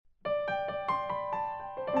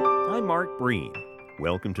I'm Mark Breen.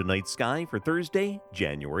 Welcome to Night Sky for Thursday,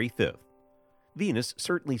 January 5th. Venus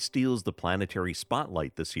certainly steals the planetary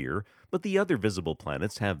spotlight this year, but the other visible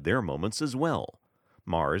planets have their moments as well.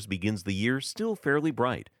 Mars begins the year still fairly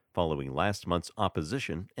bright, following last month's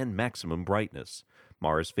opposition and maximum brightness.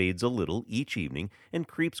 Mars fades a little each evening and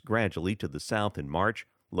creeps gradually to the south in March,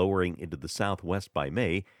 lowering into the southwest by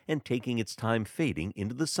May and taking its time fading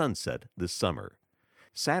into the sunset this summer.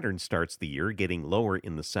 Saturn starts the year getting lower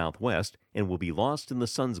in the southwest and will be lost in the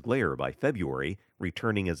sun's glare by February,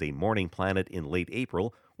 returning as a morning planet in late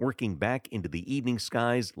April, working back into the evening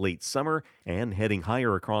skies late summer, and heading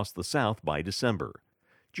higher across the south by December.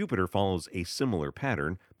 Jupiter follows a similar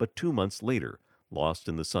pattern, but 2 months later, lost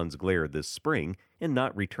in the sun's glare this spring and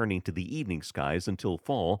not returning to the evening skies until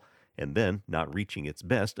fall, and then not reaching its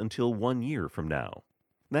best until 1 year from now.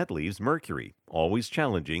 That leaves Mercury, always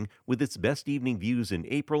challenging, with its best evening views in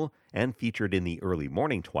April and featured in the early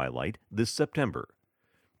morning twilight this September.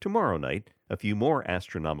 Tomorrow night, a few more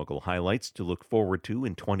astronomical highlights to look forward to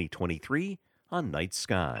in 2023 on Night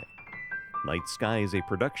Sky. Night Sky is a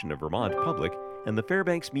production of Vermont Public and the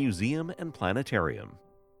Fairbanks Museum and Planetarium.